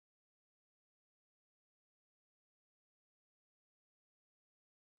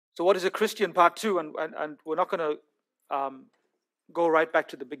So what is a Christian, part 2, and we're not going to go right back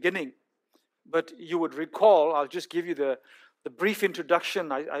to the beginning, but you would recall, I'll just give you the brief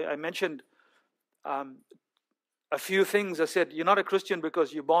introduction. I mentioned a few things. I said, you're not a Christian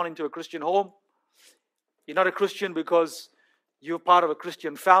because you're born into a Christian home. You're not a Christian because you're part of a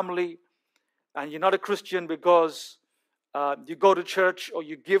Christian family. And you're not a Christian because you go to church, or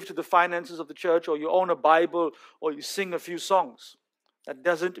you give to the finances of the church, or you own a Bible, or you sing a few songs. That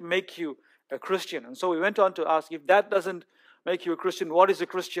doesn't make you a Christian. And so we went on to ask, if that doesn't make you a Christian, what is a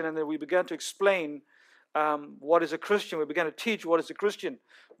Christian? And then we began to explain what is a Christian. We began to teach what is a Christian.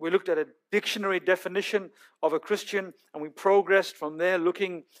 We looked at a dictionary definition of a Christian, and we progressed from there,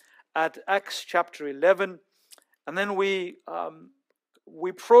 looking at Acts chapter 11. And then we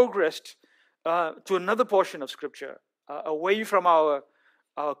progressed to another portion of Scripture, away from our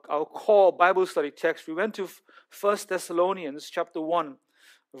core Bible study text. We went to 1 Thessalonians chapter 1,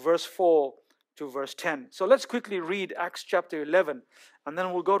 verse 4 to verse 10. So let's quickly read Acts chapter 11, and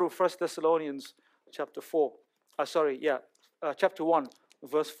then we'll go to 1 Thessalonians chapter 1,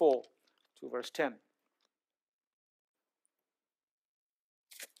 verse 4 to verse 10.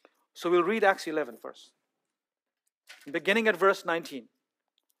 So we'll read Acts 11 first. Beginning at verse 19.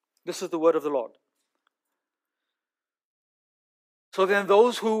 This is the word of the Lord. So then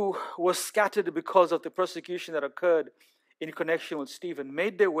those who were scattered because of the persecution that occurred in connection with Stephen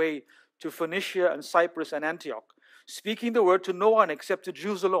made their way to Phoenicia and Cyprus and Antioch, speaking the word to no one except to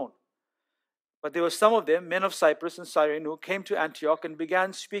Jews alone. But there were some of them, men of Cyprus and Cyrene, who came to Antioch and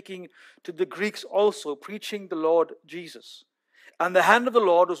began speaking to the Greeks also, preaching the Lord Jesus. And the hand of the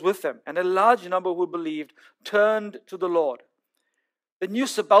Lord was with them, and a large number who believed turned to the Lord. The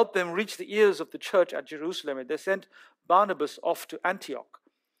news about them reached the ears of the church at Jerusalem, and they sent Barnabas off to Antioch.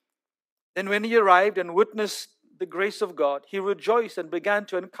 Then when he arrived and witnessed the grace of God, he rejoiced and began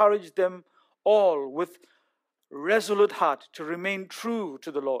to encourage them all with resolute heart to remain true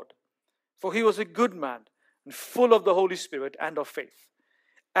to the Lord. For he was a good man and full of the Holy Spirit and of faith.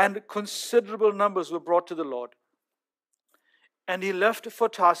 And considerable numbers were brought to the Lord. And he left for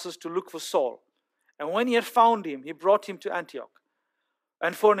Tarsus to look for Saul. And when he had found him, he brought him to Antioch.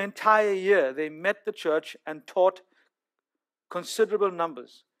 And for an entire year they met the church and taught considerable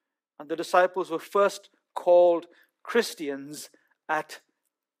numbers. And the disciples were first called Christians at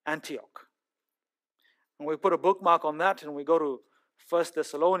Antioch. And we put a bookmark on that, and we go to 1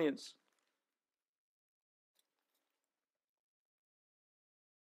 Thessalonians.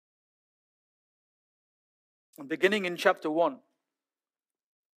 And beginning in chapter 1.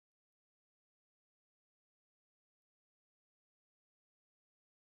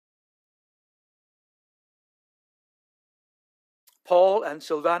 Paul and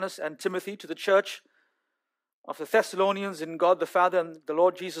Silvanus and Timothy, to the church of the Thessalonians in God the Father and the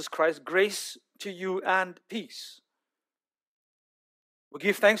Lord Jesus Christ, grace to you and peace. We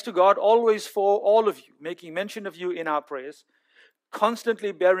give thanks to God always for all of you, making mention of you in our prayers,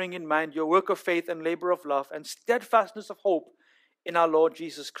 constantly bearing in mind your work of faith and labor of love and steadfastness of hope in our Lord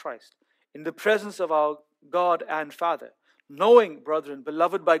Jesus Christ, in the presence of our God and Father, knowing, brethren,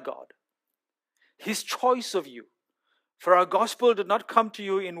 beloved by God, His choice of you. For our gospel did not come to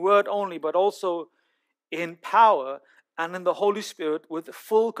you in word only, but also in power and in the Holy Spirit with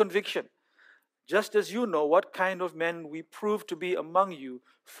full conviction, just as you know what kind of men we proved to be among you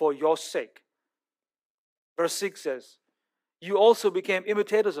for your sake. Verse 6 says, you also became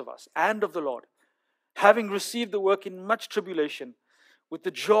imitators of us and of the Lord, having received the work in much tribulation with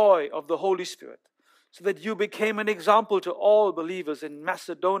the joy of the Holy Spirit, so that you became an example to all believers in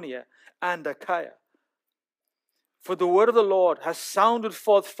Macedonia and Achaia. For the word of the Lord has sounded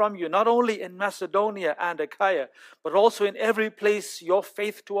forth from you, not only in Macedonia and Achaia, but also in every place your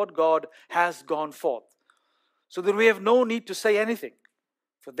faith toward God has gone forth. So that we have no need to say anything,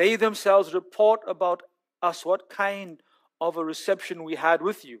 for they themselves report about us what kind of a reception we had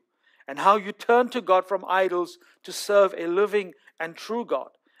with you, and how you turned to God from idols to serve a living and true God,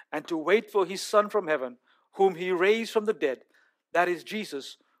 and to wait for His Son from heaven, whom He raised from the dead, that is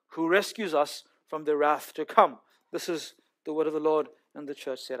Jesus, who rescues us from the wrath to come. This is the word of the Lord, and the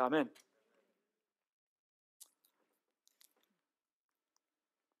church said, Amen.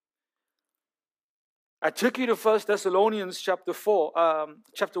 I took you to 1 Thessalonians chapter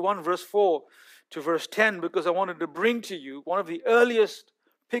 1, verse 4 to verse 10, because I wanted to bring to you one of the earliest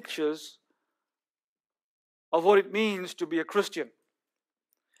pictures of what it means to be a Christian.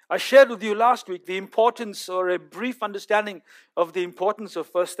 I shared with you last week the importance, or a brief understanding of the importance of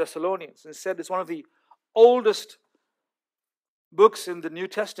 1 Thessalonians, and said it's one of the oldest books in the New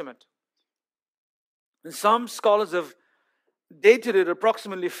Testament. And some scholars have dated it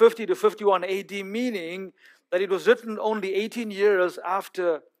approximately 50 to 51 AD, meaning that it was written only 18 years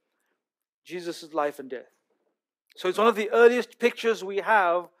after Jesus' life and death. So it's one of the earliest pictures we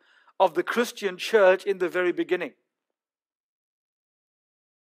have of the Christian church in the very beginning.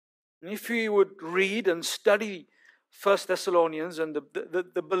 And if we would read and study 1 Thessalonians, and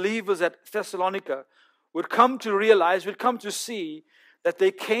the believers at Thessalonica would come to realize, would come to see that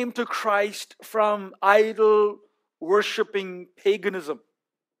they came to Christ from idol worshipping paganism.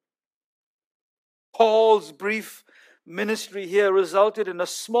 Paul's brief ministry here resulted in a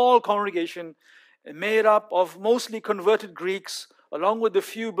small congregation made up of mostly converted Greeks, along with a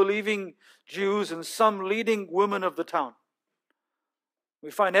few believing Jews and some leading women of the town. We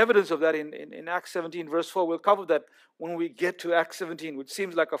find evidence of that in Acts 17, verse 4. We'll cover that when we get to Acts 17, which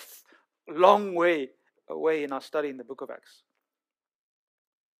seems like a long way away in our study in the book of Acts.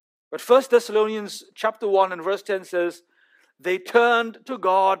 But 1 Thessalonians chapter 1 and verse 10 says, they turned to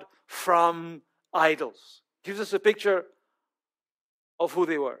God from idols. Gives us a picture of who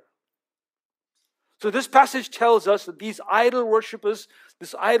they were. So this passage tells us that these idol worshippers,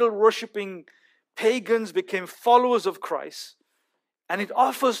 this idol worshipping pagans became followers of Christ. And it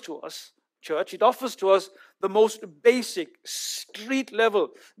offers to us, church, it offers to us the most basic, street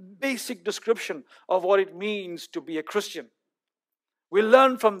level, basic description of what it means to be a Christian. We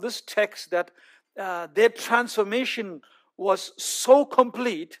learn from this text that their transformation was so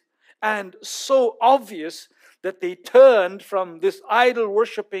complete and so obvious that they turned from this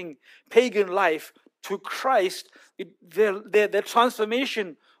idol-worshipping pagan life to Christ. Their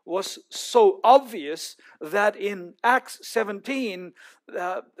transformation was so obvious that in Acts 17,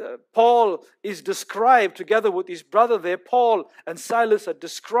 Paul is described, together with his brother there, Paul and Silas are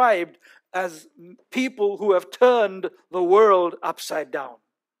described as people who have turned the world upside down.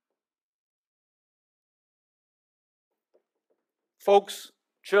 Folks,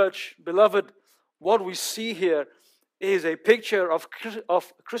 church, beloved, what we see here is a picture of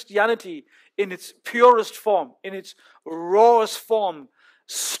Christianity in its purest form, in its rawest form,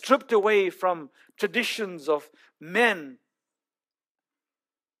 stripped away from traditions of men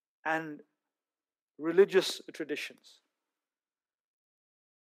and religious traditions.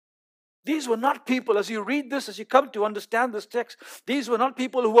 These were not people, as you read this, as you come to understand this text, these were not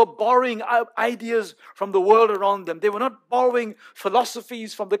people who were borrowing ideas from the world around them. They were not borrowing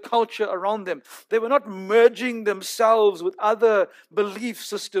philosophies from the culture around them. They were not merging themselves with other belief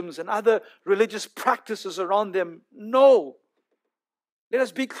systems and other religious practices around them. No. Let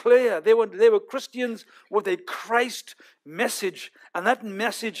us be clear. They were Christians with a Christ message, and that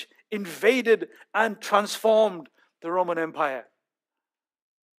message invaded and transformed the Roman Empire.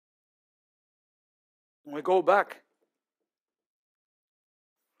 When we go back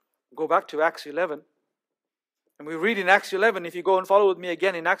to Acts 11, and we read in Acts 11, if you go and follow with me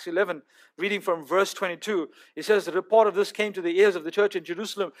again in Acts 11, reading from verse 22, it says, the report of this came to the ears of the church in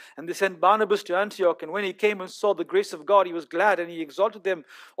Jerusalem, and they sent Barnabas to Antioch, and when he came and saw the grace of God, he was glad, and he exhorted them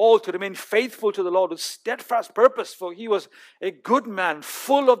all to remain faithful to the Lord with steadfast purpose, for he was a good man,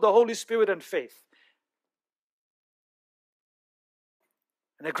 full of the Holy Spirit and faith.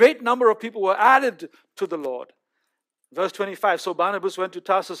 And a great number of people were added to the Lord. Verse 25, so Barnabas went to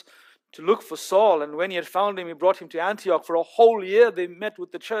Tarsus to look for Saul, and when he had found him, he brought him to Antioch. For a whole year they met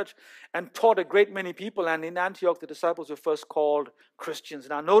with the church and taught a great many people, and in Antioch the disciples were first called Christians.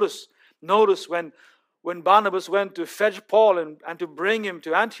 Now notice when Barnabas went to fetch Paul and to bring him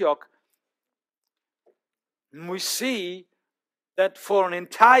to Antioch, we see that for an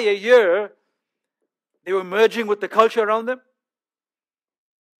entire year they were merging with the culture around them.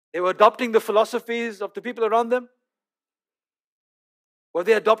 They were adopting the philosophies of the people around them. Were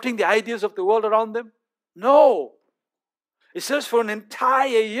they adopting the ideas of the world around them? No. It says for an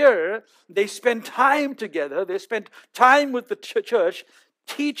entire year, they spent time together. They spent time with the church,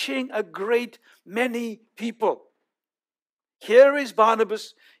 teaching a great many people. Here is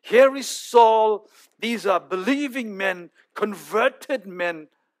Barnabas. Here is Saul. These are believing men, converted men.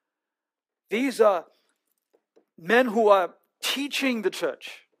 These are men who are teaching the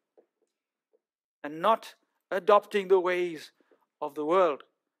church and not adopting the ways of the world.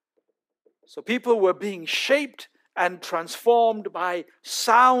 So people were being shaped and transformed by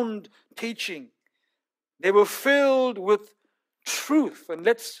sound teaching. They were filled with truth. And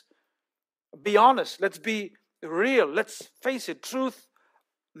let's be honest, let's be real, let's face it, truth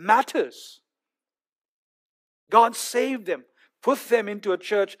matters. God saved them, put them into a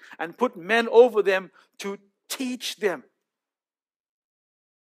church, and put men over them to teach them.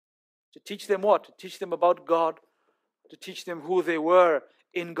 To teach them what? To teach them about God, to teach them who they were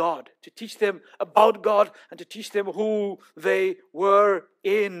in God, to teach them about God, and to teach them who they were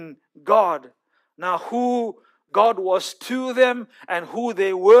in God. Now, who God was to them and who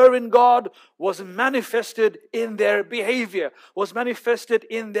they were in God was manifested in their behavior, was manifested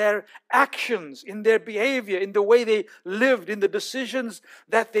in their actions, in their behavior, in the way they lived, in the decisions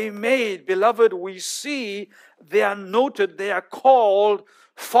that they made. Beloved, we see they are noted, they are called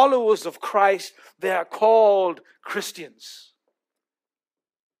followers of Christ, they are called Christians.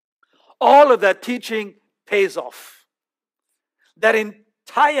 All of that teaching pays off. That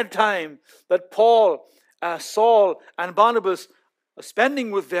entire time that Paul, Saul, and Barnabas are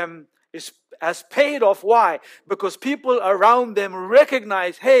spending with them has paid off. Why? Because people around them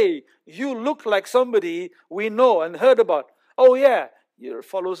recognize, hey, you look like somebody we know and heard about. Oh yeah, you're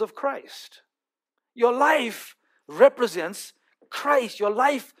followers of Christ. Your life represents Christ. Your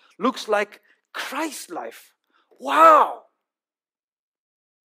life looks like Christ's life. Wow!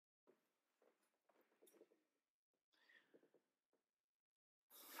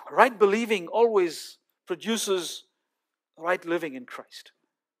 Right believing always produces right living in Christ.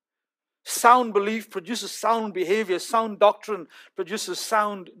 Sound belief produces sound behavior. Sound doctrine produces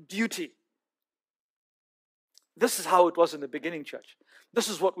sound duty. This is how it was in the beginning, church. This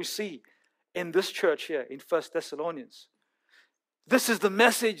is what we see in this church here in 1 Thessalonians. This is the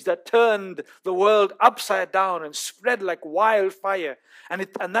message that turned the world upside down and spread like wildfire. And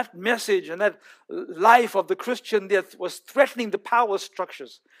that message and that life of the Christian death was threatening the power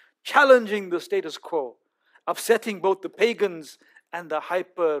structures, challenging the status quo, upsetting both the pagans and the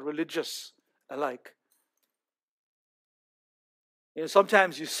hyper-religious alike.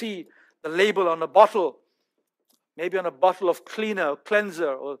 Sometimes you see the label on a bottle, maybe on a bottle of cleaner or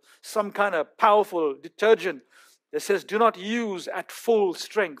cleanser or some kind of powerful detergent, that says, do not use at full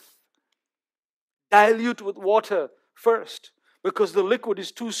strength. Dilute with water first, because the liquid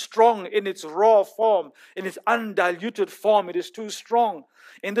is too strong in its raw form, in its undiluted form. It is too strong.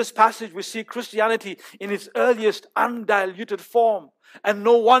 In this passage, we see Christianity in its earliest undiluted form. And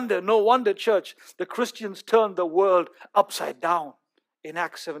no wonder, church, the Christians turned the world upside down in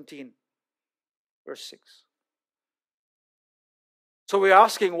Acts 17, verse 6. So we're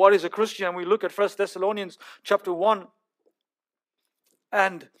asking, what is a Christian? And we look at 1 Thessalonians chapter 1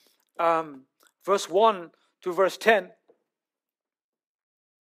 and verse 1 to verse 10.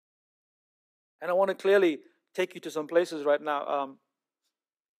 And I want to clearly take you to some places right now.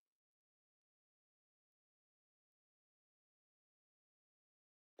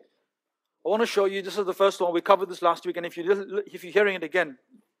 I want to show you, this is the first one. We covered this last week, and if you're hearing it again,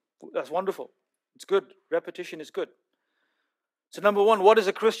 that's wonderful. It's good. Repetition is good. So number one, what is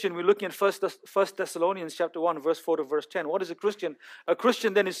a Christian? We're looking at 1 Thessalonians chapter 1, verse 4 to verse 10. What is a Christian? A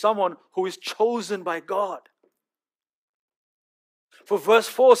Christian then is someone who is chosen by God. For verse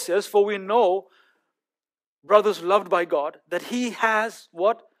 4 says, for we know, brothers loved by God, that He has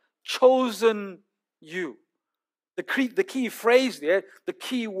what? Chosen you. The key phrase there, the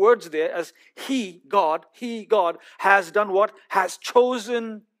key words there, as He, God, has done what? Has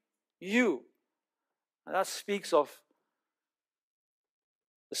chosen you. And that speaks of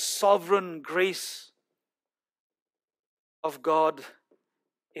the sovereign grace of God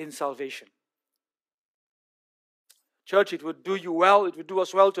in salvation. Church, it would do you well, it would do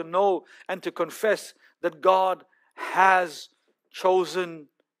us well to know and to confess that God has chosen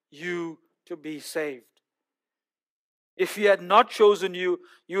you to be saved. If He had not chosen you,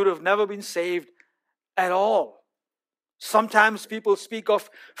 you would have never been saved at all. Sometimes people speak of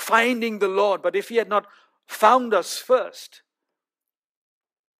finding the Lord, but if He had not found us first,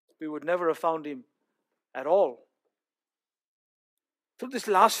 we would never have found Him at all. Through this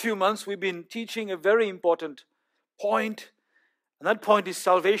last few months, we've been teaching a very important point, and that point is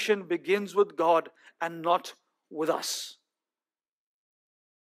salvation begins with God and not with us.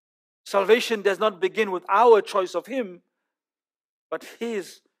 Salvation does not begin with our choice of Him, but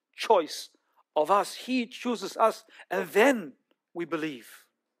His choice of us. He chooses us, and then we believe.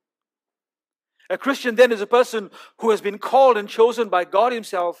 A Christian then is a person who has been called and chosen by God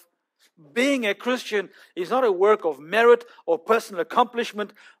Himself. Being a Christian is not a work of merit or personal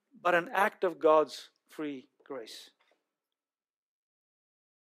accomplishment, but an act of God's free grace.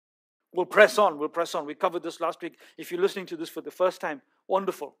 We'll press on. We covered this last week. If you're listening to this for the first time,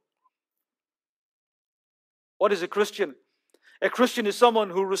 wonderful. What is a Christian? A Christian is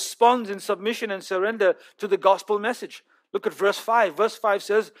someone who responds in submission and surrender to the gospel message. Look at verse 5. Verse 5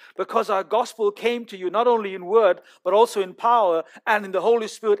 says, because our gospel came to you not only in word, but also in power and in the Holy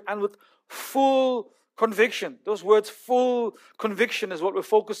Spirit and with full conviction. Those words, full conviction, is what we're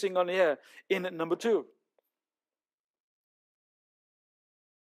focusing on here in number 2.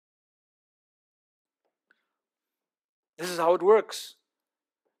 This is how it works.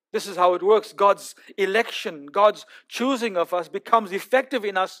 This is how it works. God's election, God's choosing of us becomes effective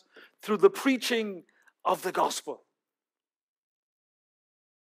in us through the preaching of the gospel.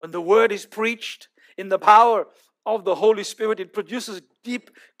 When the word is preached in the power of the Holy Spirit, it produces deep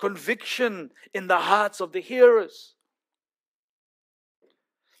conviction in the hearts of the hearers.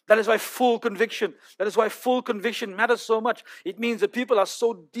 That is why full conviction matters so much. It means that people are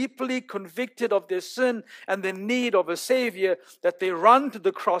so deeply convicted of their sin and the need of a Savior that they run to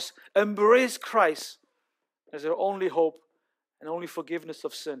the cross, embrace Christ as their only hope and only forgiveness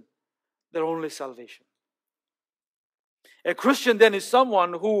of sin, their only salvation. A Christian then is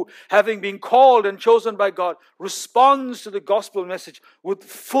someone who, having been called and chosen by God, responds to the gospel message with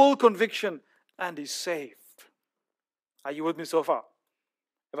full conviction and is saved. Are you with me so far?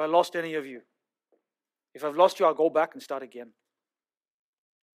 Have I lost any of you? If I've lost you, I'll go back and start again.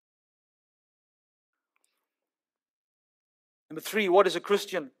 Number 3, what is a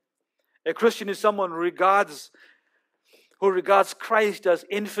Christian? A Christian is someone who regards Christ as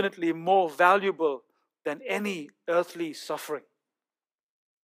infinitely more valuable than any earthly suffering.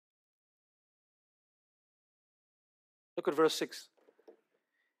 Look at verse 6.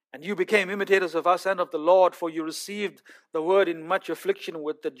 And you became imitators of us and of the Lord, for you received the word in much affliction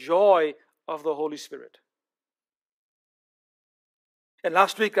with the joy of the Holy Spirit. And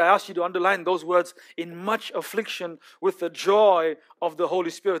last week I asked you to underline those words, in much affliction with the joy of the Holy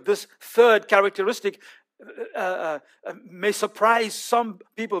Spirit. This third characteristic may surprise some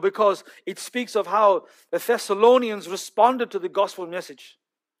people because it speaks of how the Thessalonians responded to the gospel message.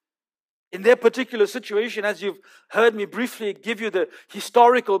 In their particular situation, as you've heard me briefly give you the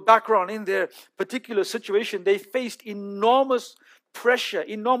historical background, in their particular situation, they faced enormous pressure,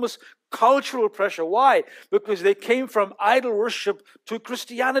 enormous cultural pressure. Why? Because they came from idol worship to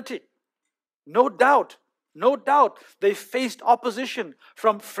Christianity. No doubt, they faced opposition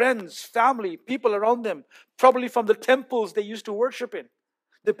from friends, family, people around them, probably from the temples they used to worship in.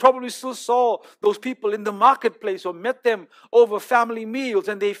 They probably still saw those people in the marketplace or met them over family meals,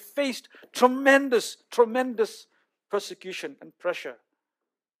 and they faced tremendous persecution and pressure.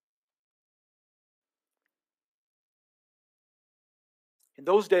 In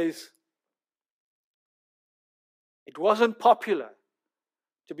those days, it wasn't popular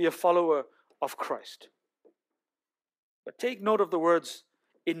to be a follower of Christ. But take note of the words,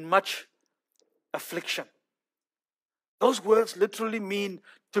 in much affliction. Those words literally mean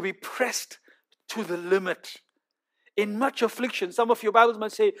to be pressed to the limit. In much affliction, some of your Bibles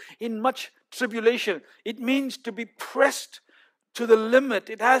might say, in much tribulation. It means to be pressed to the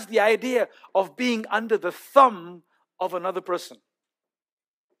limit. It has the idea of being under the thumb of another person.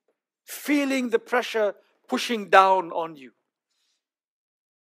 Feeling the pressure pushing down on you.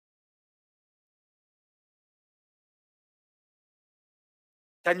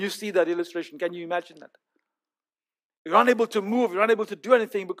 Can you see that illustration? Can you imagine that? You're unable to move, you're unable to do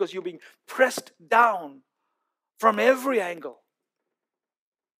anything because you're being pressed down from every angle.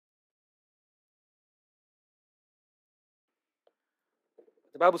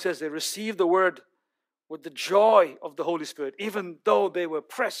 The Bible says they received the word with the joy of the Holy Spirit, even though they were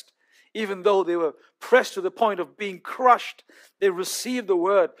pressed. Even though they were pressed to the point of being crushed, they received the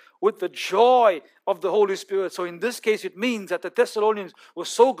word with the joy of the Holy Spirit. So in this case, it means that the Thessalonians were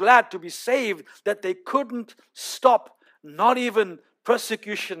so glad to be saved that they couldn't stop. Not even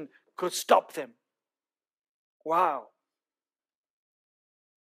persecution could stop them. Wow.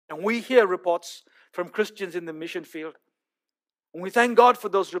 And we hear reports from Christians in the mission field. And we thank God for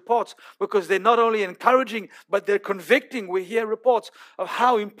those reports because they're not only encouraging, but they're convicting. We hear reports of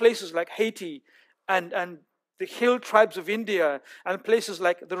how in places like Haiti and the hill tribes of India and places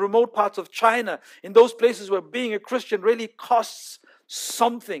like the remote parts of China, in those places where being a Christian really costs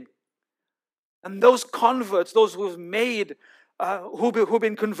something. And those converts, those who've been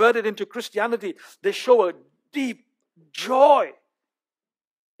converted into Christianity, they show a deep joy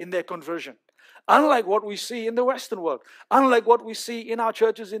in their conversion. Unlike what we see in the Western world, unlike what we see in our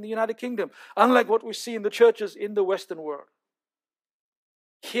churches in the United Kingdom, unlike what we see in the churches in the Western world.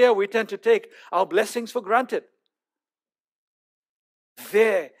 Here we tend to take our blessings for granted.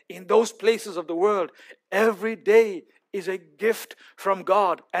 There, in those places of the world, every day is a gift from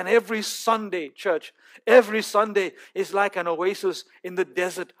God. And every Sunday, church, every Sunday is like an oasis in the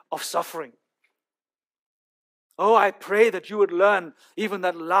desert of suffering. Oh, I pray that you would learn even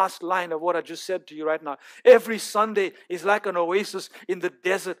that last line of what I just said to you right now. Every Sunday is like an oasis in the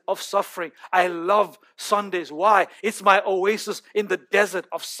desert of suffering. I love Sundays. Why? It's my oasis in the desert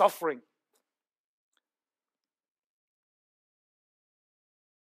of suffering.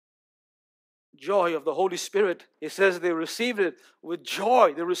 joy of the Holy Spirit. It says they received it with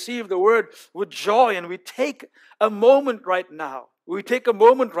joy. They received the word with joy. And we take a moment right now. We take a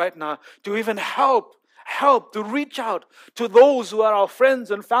moment right now to even help, to reach out to those who are our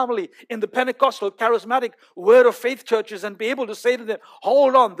friends and family in the Pentecostal, charismatic, word of faith churches, and be able to say to them,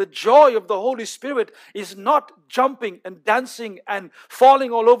 hold on, the joy of the Holy Spirit is not jumping and dancing and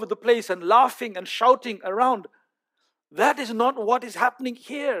falling all over the place and laughing and shouting around. That is not what is happening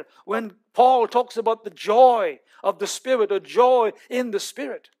here when Paul talks about the joy of the Spirit or joy in the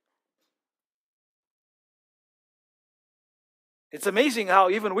Spirit. It's amazing how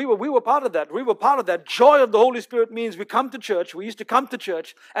even we were part of that. We were part of that. Joy of the Holy Spirit means we come to church. We used to come to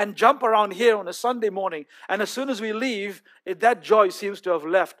church and jump around here on a Sunday morning. And as soon as we leave, that joy seems to have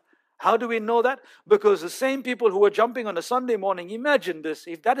left. How do we know that? Because the same people who were jumping on a Sunday morning, imagine this,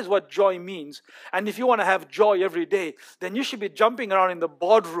 if that is what joy means, and if you want to have joy every day, then you should be jumping around in the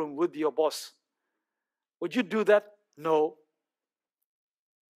boardroom with your boss. Would you do that? No.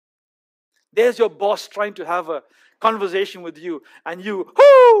 There's your boss trying to have a conversation with you, and you,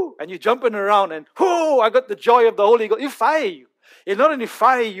 whoo, and you're jumping around, and whoo, I got the joy of the Holy Ghost. He'll fire you. He'll not only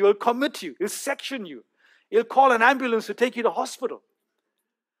fire you, he'll commit you. He'll section you. He'll call an ambulance to take you to hospital.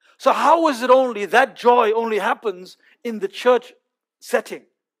 So how is it only that joy only happens in the church setting?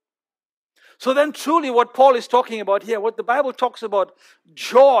 So then truly what Paul is talking about here, what the Bible talks about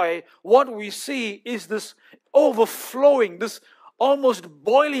joy, what we see is this overflowing, this almost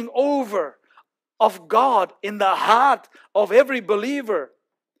boiling over of God in the heart of every believer.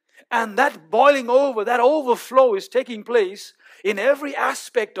 And that boiling over, that overflow is taking place in every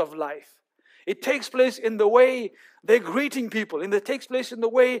aspect of life. It takes place in the way they're greeting people. It takes place in the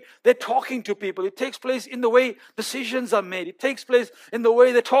way they're talking to people. It takes place in the way decisions are made. It takes place in the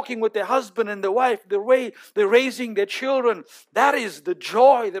way they're talking with their husband and their wife, the way they're raising their children. That is the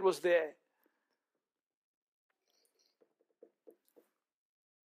joy that was there.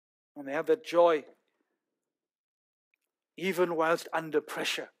 And they have that joy even whilst under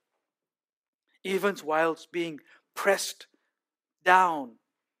pressure, even whilst being pressed down.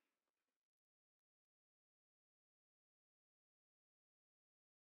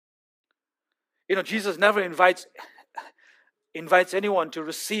 You know, Jesus never invites anyone to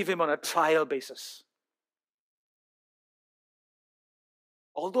receive him on a trial basis.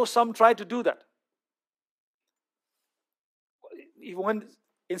 Although some try to do that. Even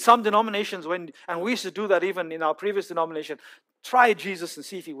in some denominations, and we used to do that even in our previous denomination, try Jesus and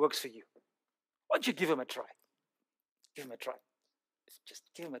see if he works for you. Why don't you give him a try? Give him a try. Just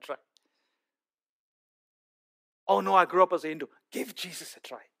give him a try. Oh no, I grew up as a Hindu. Give Jesus a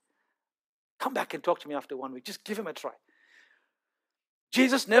try. Come back and talk to me after 1 week. Just give him a try.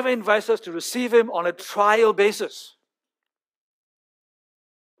 Jesus never invites us to receive him on a trial basis.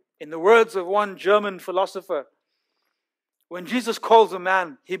 In the words of one German philosopher, when Jesus calls a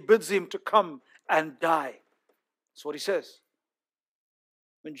man, he bids him to come and die. That's what he says.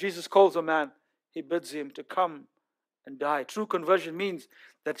 When Jesus calls a man, he bids him to come and die. True conversion means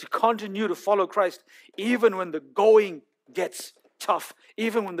that you continue to follow Christ even when the going gets tough,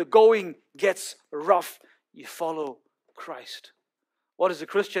 even when the going gets rough, you follow Christ. What is a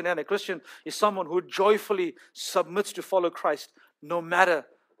Christian? And a Christian is someone who joyfully submits to follow Christ no matter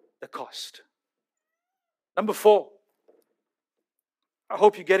the cost. Number 4. I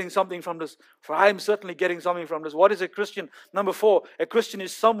hope you're getting something from this, for I am certainly getting something from this. What is a Christian? Number 4, a Christian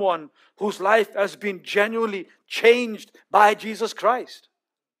is someone whose life has been genuinely changed by Jesus Christ.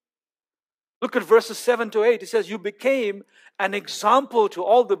 Look at verses 7 to 8. It says, you became an example to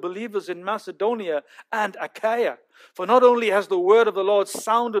all the believers in Macedonia and Achaia. For not only has the word of the Lord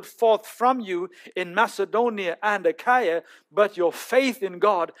sounded forth from you in Macedonia and Achaia, but your faith in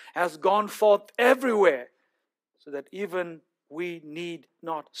God has gone forth everywhere, so that even we need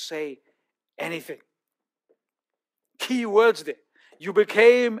not say anything. Key words there. You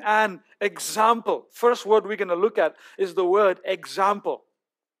became an example. First word we're going to look at is the word example.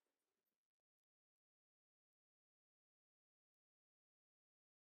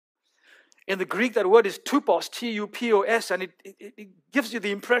 In the Greek, that word is tupos, T-U-P-O-S, and it gives you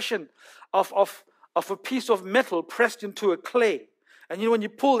the impression of a piece of metal pressed into a clay. And you know, when you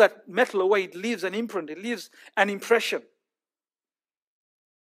pull that metal away, it leaves an imprint, it leaves an impression.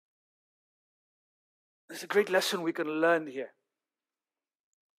 There's a great lesson we can learn here.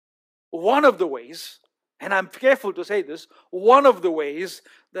 One of the ways, and I'm careful to say this, one of the ways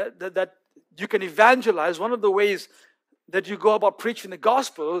that you can evangelize, one of the ways that you go about preaching the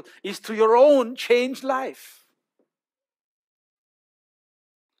gospel is through your own changed life.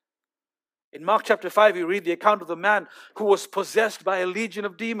 In Mark chapter 5, we read the account of the man who was possessed by a legion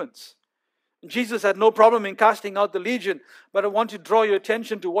of demons. Jesus had no problem in casting out the legion, but I want to draw your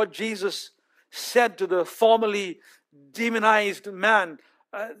attention to what Jesus said to the formerly demonized man,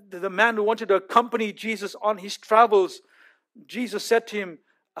 the man who wanted to accompany Jesus on his travels. Jesus said to him,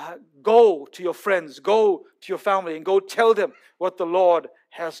 go to your friends, go to your family, and go tell them what the Lord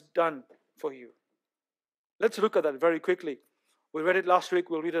has done for you. Let's look at that very quickly. We read it last week,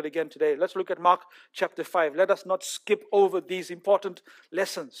 we'll read it again today. Let's look at Mark chapter 5. Let us not skip over these important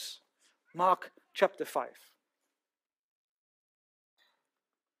lessons. Mark chapter 5.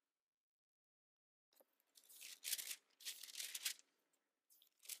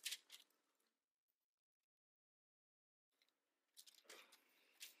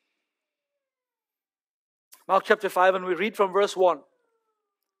 Mark chapter 5, and we read from verse 1.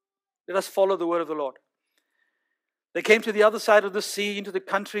 Let us follow the word of the Lord. They came to the other side of the sea, into the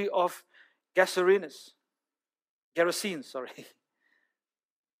country of Gerasenes.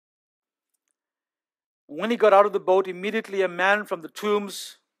 When he got out of the boat, immediately a man from the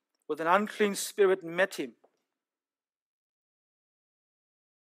tombs with an unclean spirit met him.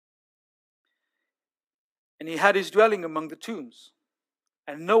 And he had his dwelling among the tombs,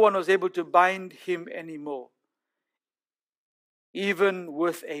 and no one was able to bind him anymore, even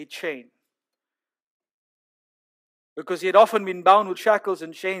with a chain. Because he had often been bound with shackles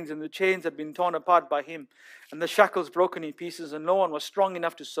and chains, and the chains had been torn apart by him, and the shackles broken in pieces, and no one was strong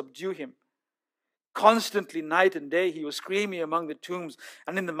enough to subdue him. Constantly, night and day, he was screaming among the tombs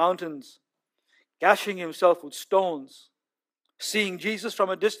and in the mountains, gashing himself with stones. Seeing Jesus from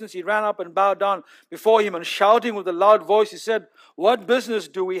a distance, he ran up and bowed down before him, and shouting with a loud voice, he said, "What business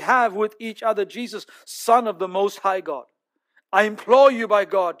do we have with each other, Jesus, Son of the Most High God? I implore you by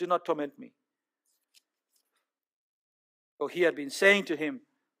God, do not torment me." For he had been saying to him,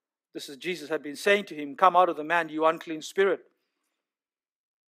 Jesus had been saying to him, "Come out of the man, you unclean spirit."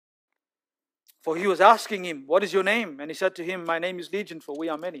 For he was asking him, "What is your name?" And he said to him, "My name is Legion, for we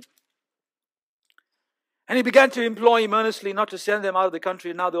are many." And he began to implore him earnestly not to send them out of the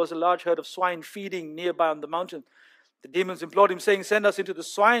country. And now there was a large herd of swine feeding nearby on the mountain. The demons implored him, saying, "Send us into the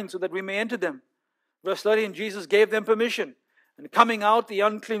swine so that we may enter them." Verse 30, and Jesus gave them permission. And coming out, the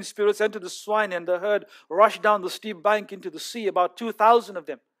unclean spirits entered the swine, and the herd rushed down the steep bank into the sea, about 2,000 of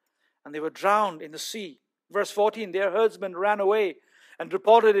them. And they were drowned in the sea. Verse 14, their herdsmen ran away and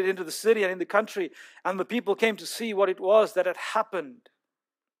reported it into the city and in the country. And the people came to see what it was that had happened.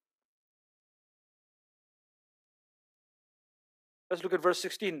 Let's look at verse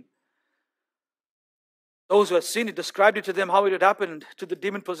 16. Those who had seen it described it to them how it had happened to the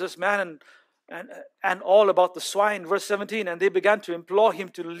demon-possessed man and all about the swine. Verse 17, and they began to implore him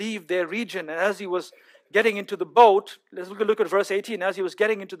to leave their region. And as he was getting into the boat, let's look at verse 18. As he was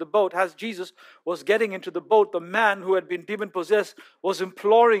getting into the boat, as Jesus was getting into the boat, the man who had been demon-possessed was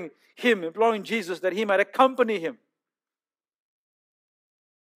imploring Jesus that he might accompany him.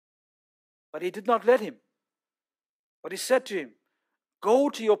 But he did not let him. But he said to him, "Go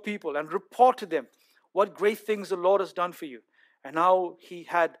to your people and report to them what great things the Lord has done for you, and how he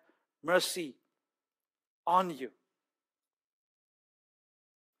had mercy on you."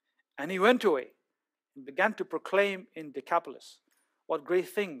 And he went away and began to proclaim in Decapolis what great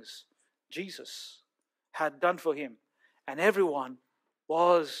things Jesus had done for him. And everyone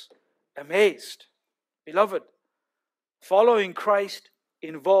was amazed. Beloved, following Christ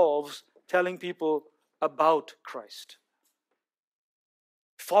involves telling people about Christ.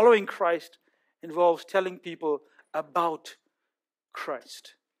 Following Christ involves telling people about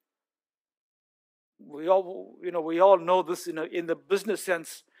Christ. We all know this in the business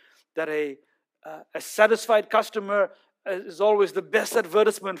sense, that a satisfied customer is always the best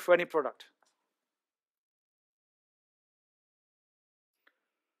advertisement for any product.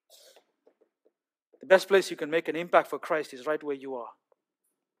 The best place you can make an impact for Christ is right where you are.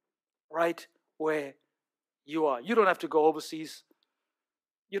 Right where you are. You don't have to go overseas.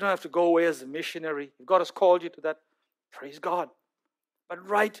 You don't have to go away as a missionary. If God has called you to that, praise God. But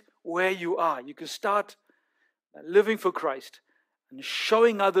right where you are, you can start living for Christ and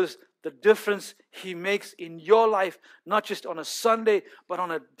showing others the difference He makes in your life, not just on a Sunday, but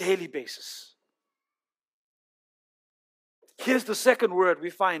on a daily basis. Here's the second word we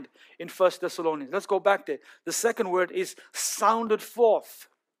find in 1 Thessalonians. Let's go back there. The second word is sounded forth.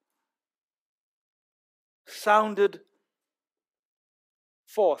 Sounded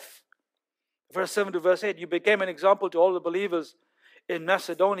forth. Verse 7 to verse 8, you became an example to all the believers in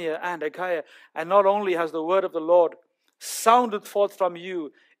Macedonia and Achaia. And not only has the word of the Lord sounded forth from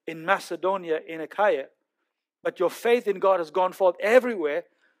you in Macedonia, in Achaia, but your faith in God has gone forth everywhere,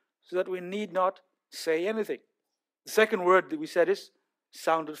 so that we need not say anything. The second word that we said is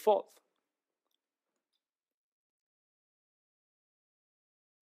sounded forth.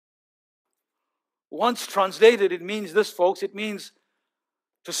 Once translated, it means this, folks. It means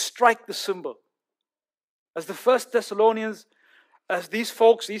to strike the cymbal. As the first Thessalonians, as these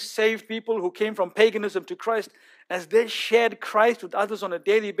folks, these saved people who came from paganism to Christ, as they shared Christ with others on a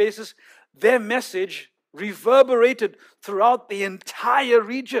daily basis, their message reverberated throughout the entire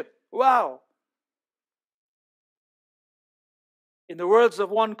region. Wow. In the words of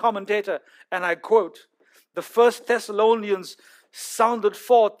one commentator, and I quote, the first Thessalonians sounded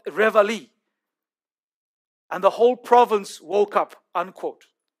forth reveille, and the whole province woke up, unquote.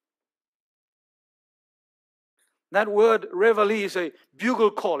 That word reveille is a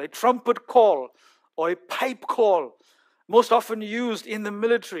bugle call, a trumpet call, or a pipe call, most often used in the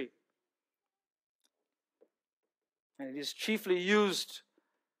military. And it is chiefly used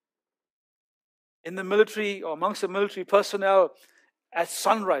in the military or amongst the military personnel at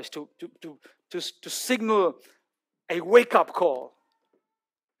sunrise to signal a wake-up call.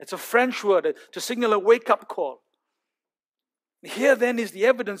 It's a French word to signal a wake-up call. Here then is the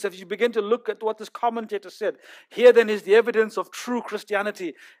evidence, as you begin to look at what this commentator said, here then is the evidence of true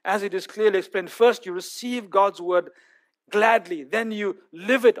Christianity as it is clearly explained. First, you receive God's word gladly. Then you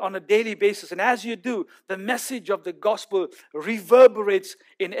live it on a daily basis. And as you do, the message of the gospel reverberates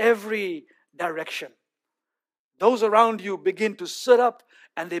in every direction. Those around you begin to sit up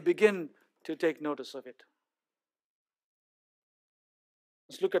and they begin to take notice of it.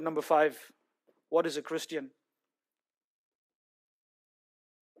 Let's look at number 5. What is a Christian?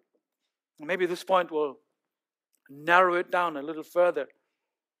 Maybe this point will narrow it down a little further.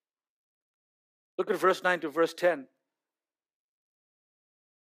 Look at verse 9 to verse 10.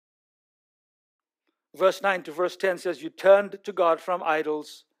 Verse 9 to verse 10 says, you turned to God from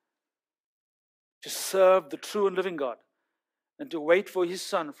idols to serve the true and living God and to wait for his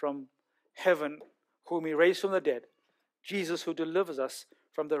Son from heaven, whom he raised from the dead, Jesus who delivers us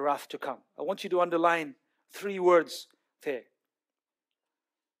from the wrath to come. I want you to underline 3 words there.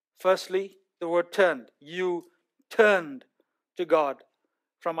 Firstly, the word turned. You turned to God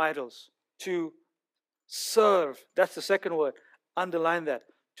from idols to serve. That's the second word. Underline that.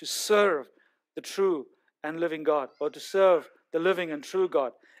 To serve the true and living God, or to serve the living and true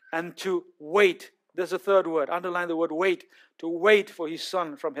God, and to wait. There's a third word. Underline the word wait. To wait for his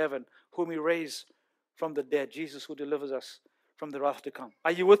Son from heaven, whom he raised from the dead. Jesus who delivers us from the wrath to come.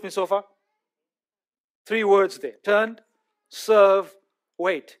 Are you with me so far? 3 words there. Turned, serve,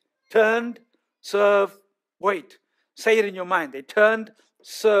 wait. Turned, serve, wait. Say it in your mind. They turned,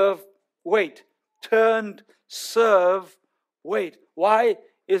 serve, wait. Turned, serve, wait. Why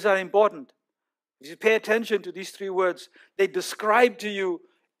is that important? If you pay attention to these 3 words, they describe to you,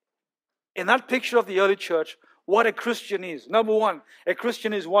 in that picture of the early church, what a Christian is. Number 1, a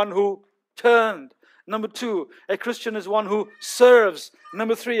Christian is one who turned. Number 2, a Christian is one who serves.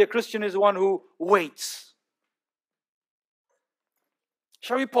 Number 3, a Christian is one who waits.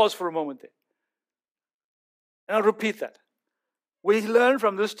 Shall we pause for a moment there? And I'll repeat that. We learn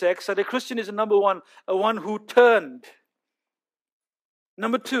from this text that a Christian is, number 1, a one who turned.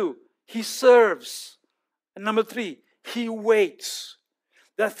 Number 2, he serves. And number 3, he waits.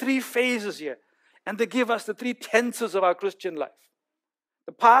 There are 3 phases here. And they give us the 3 tenses of our Christian life.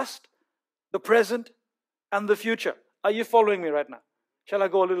 The past, the present, and the future. Are you following me right now? Shall I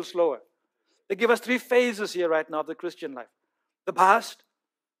go a little slower? They give us 3 phases here right now of the Christian life. The past,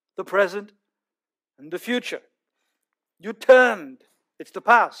 the present, and the future. You turned. It's the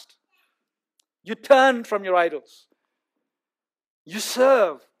past. You turned from your idols. You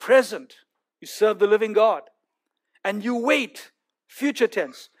serve, present. You serve the living God. And you wait, future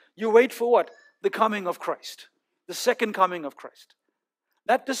tense. You wait for what? The coming of Christ. The second coming of Christ.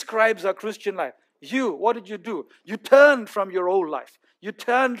 That describes our Christian life. You, what did you do? You turned from your old life. You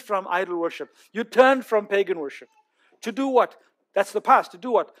turned from idol worship. You turned from pagan worship. To do what? That's the past. To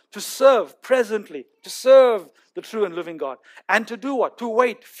do what? To serve presently. To serve the true and living God. And to do what? To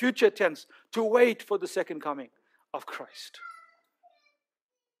wait, future tense. To wait for the second coming of Christ.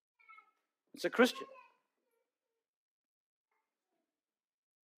 It's a Christian.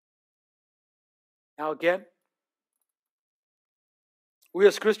 Now again, we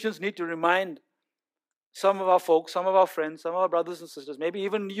as Christians need to remind some of our folks, some of our friends, some of our brothers and sisters, maybe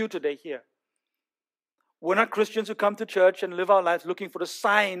even you today here. We're not Christians who come to church and live our lives looking for a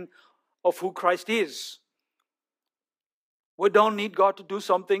sign of who Christ is. We don't need God to do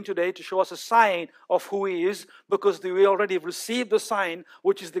something today to show us a sign of who He is, because we already have received the sign,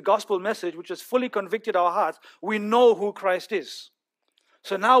 which is the gospel message, which has fully convicted our hearts. We know who Christ is.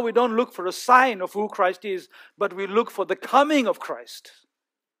 So now we don't look for a sign of who Christ is, but we look for the coming of Christ.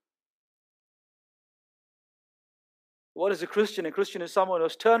 What is a Christian? A Christian is someone who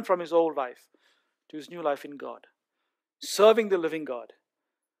has turned from his old life to his new life in God, serving the living God.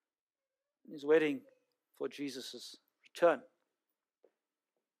 He's waiting for Jesus' return.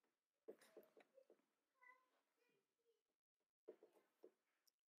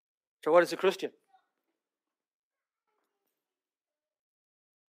 So what is a Christian?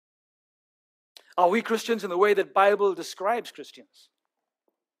 Are we Christians in the way that the Bible describes Christians?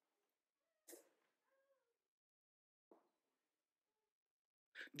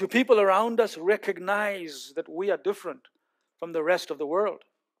 Do people around us recognize that we are different from the rest of the world?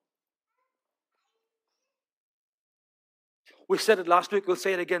 We said it last week, we'll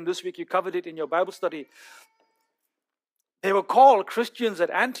say it again this week. You covered it in your Bible study. They were called Christians at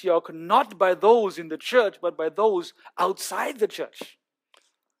Antioch not by those in the church, but by those outside the church.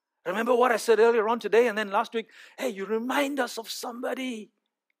 Remember what I said earlier on today and then last week? Hey, you remind us of somebody.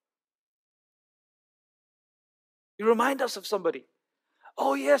 You remind us of somebody.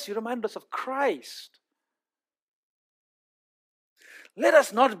 Oh yes, you remind us of Christ. Let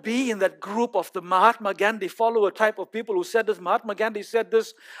us not be in that group of the Mahatma Gandhi follower type of people who said this. Mahatma Gandhi said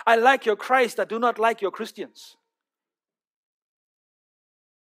this, I like your Christ, I do not like your Christians.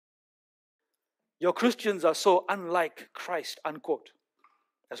 Your Christians are so unlike Christ, unquote.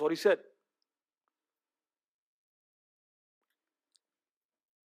 That's what he said.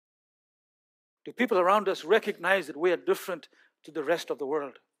 Do people around us recognize that we are different to the rest of the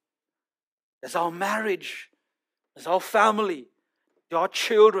world? There's our marriage, there's our family, to our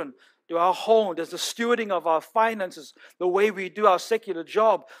children, to our home. There's the stewarding of our finances, the way we do our secular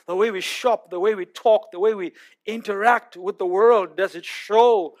job, the way we shop, the way we talk, the way we interact with the world. Does it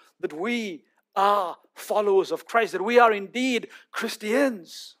show that we are followers of Christ, that we are indeed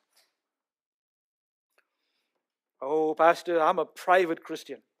Christians? Oh, Pastor, I'm a private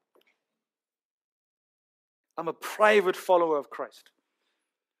Christian. I'm a private follower of Christ.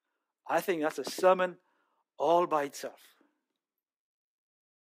 I think that's a sermon all by itself.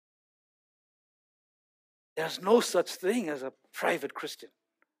 There's no such thing as a private Christian.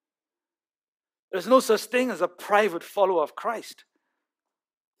 There's no such thing as a private follower of Christ.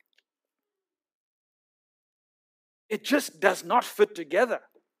 It just does not fit together.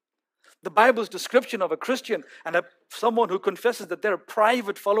 The Bible's description of a Christian and someone who confesses that they're a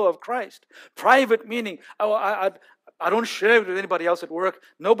private follower of Christ. Private meaning, I don't share it with anybody else at work.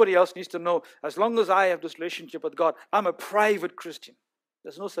 Nobody else needs to know. As long as I have this relationship with God, I'm a private Christian.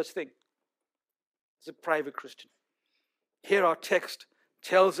 There's no such thing. It's a private Christian. Here our text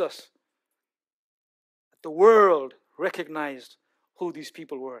tells us that the world recognized who these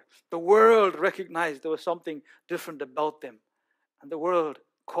people were. The world recognized there was something different about them. And the world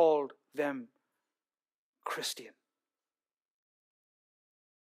called them Christian.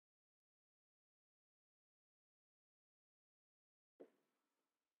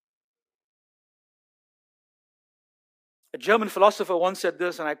 A German philosopher once said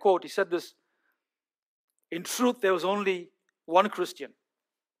this, and I quote, he said this, in truth, there was only one Christian,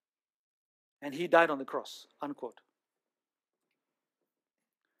 and he died on the cross, unquote.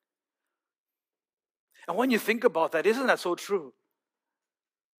 And when you think about that, isn't that so true?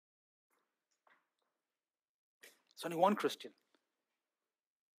 There's only one Christian.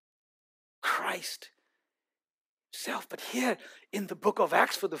 Christ himself. But here in the book of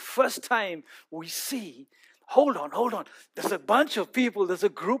Acts, for the first time, we see, hold on. There's a bunch of people, there's a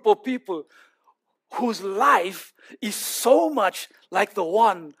group of people whose life is so much like the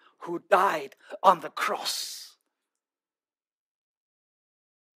one who died on the cross.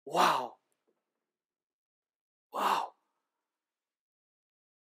 Wow.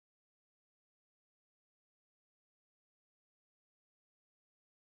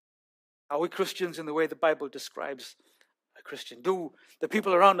 Are we Christians in the way the Bible describes a Christian? Do the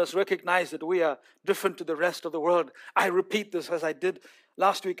people around us recognize that we are different to the rest of the world? I repeat this as I did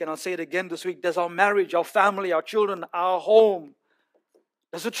last week, and I'll say it again this week. Does our marriage, our family, our children, our home,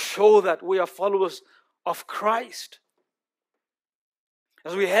 does it show that we are followers of Christ?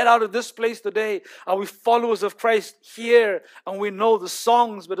 As we head out of this place today, are we followers of Christ here? And we know the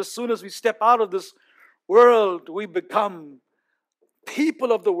songs, but as soon as we step out of this world, we become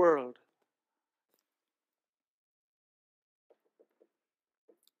people of the world.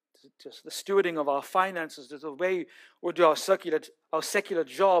 Just the stewarding of our finances, the way we do our secular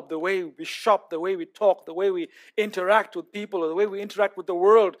job, the way we shop, the way we talk, the way we interact with people, or the way we interact with the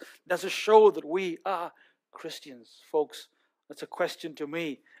world, does it show that we are Christians? Folks, that's a question to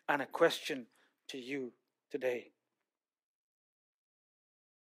me and a question to you today.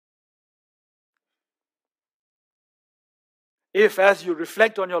 If, as you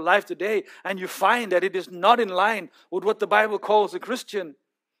reflect on your life today and you find that it is not in line with what the Bible calls a Christian,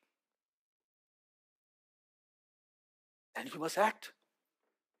 And you must act.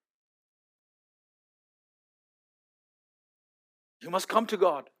 You must come to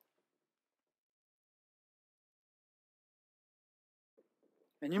God.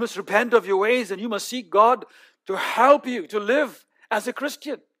 And you must repent of your ways, and you must seek God to help you to live as a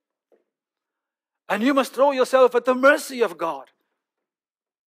Christian. And you must throw yourself at the mercy of God.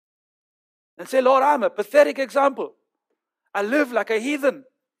 And say, Lord, I'm a pathetic example. I live like a heathen.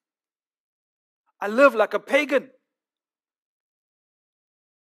 I live like a pagan.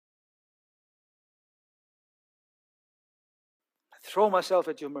 I throw myself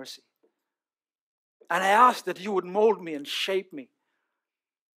at your mercy. And I ask that you would mold me and shape me.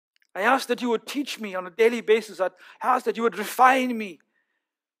 I ask that you would teach me on a daily basis. I ask that you would refine me.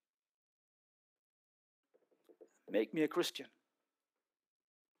 Make me a Christian.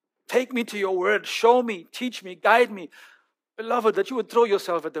 Take me to your word. Show me, teach me, guide me. Beloved, that you would throw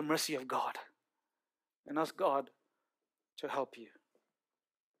yourself at the mercy of God and ask God to help you.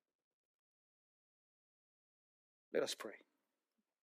 Let us pray.